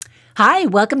Hi,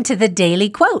 welcome to the Daily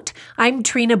Quote. I'm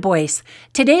Trina Boyce.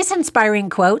 Today's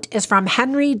inspiring quote is from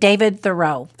Henry David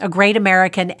Thoreau, a great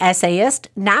American essayist,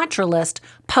 naturalist,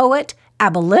 poet,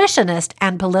 abolitionist,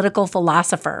 and political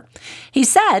philosopher. He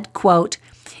said, quote,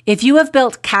 "If you have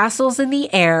built castles in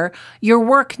the air, your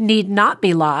work need not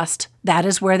be lost. That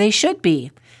is where they should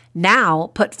be. Now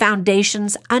put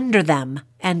foundations under them."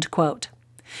 End quote.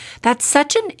 That's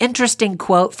such an interesting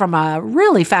quote from a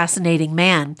really fascinating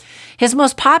man. His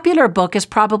most popular book is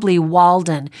probably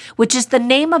Walden, which is the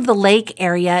name of the lake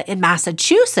area in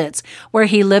Massachusetts, where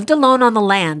he lived alone on the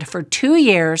land for 2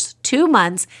 years, 2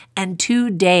 months, and 2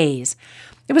 days.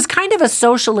 It was kind of a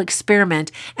social experiment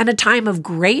and a time of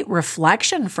great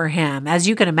reflection for him, as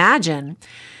you can imagine.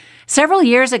 Several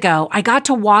years ago, I got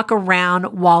to walk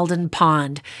around Walden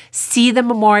Pond, see the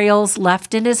memorials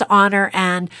left in his honor,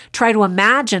 and try to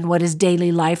imagine what his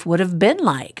daily life would have been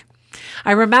like.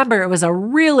 I remember it was a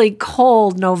really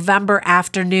cold November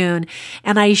afternoon,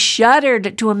 and I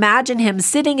shuddered to imagine him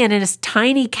sitting in his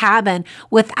tiny cabin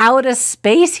without a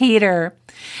space heater.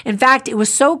 In fact, it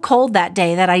was so cold that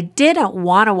day that I didn't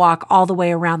want to walk all the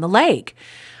way around the lake.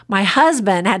 My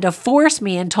husband had to force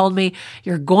me and told me,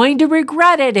 "You're going to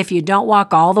regret it if you don't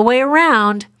walk all the way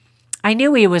around." I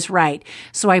knew he was right,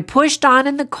 so I pushed on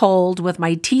in the cold with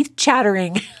my teeth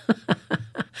chattering.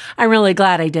 I'm really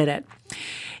glad I did it.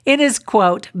 In his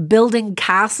quote, "Building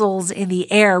castles in the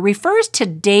air" refers to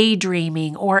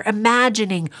daydreaming or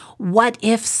imagining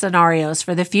what-if scenarios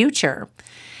for the future.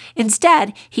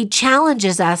 Instead, he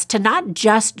challenges us to not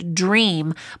just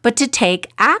dream, but to take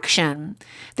action.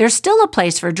 There's still a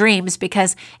place for dreams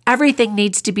because everything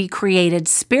needs to be created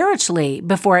spiritually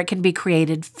before it can be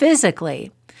created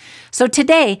physically. So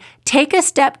today, take a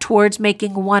step towards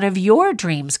making one of your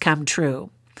dreams come true.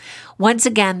 Once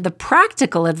again, the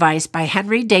practical advice by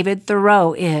Henry David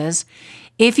Thoreau is,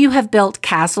 if you have built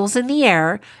castles in the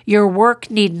air, your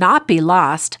work need not be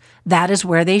lost. That is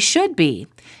where they should be.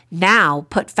 Now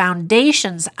put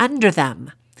foundations under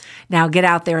them. Now get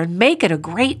out there and make it a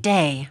great day.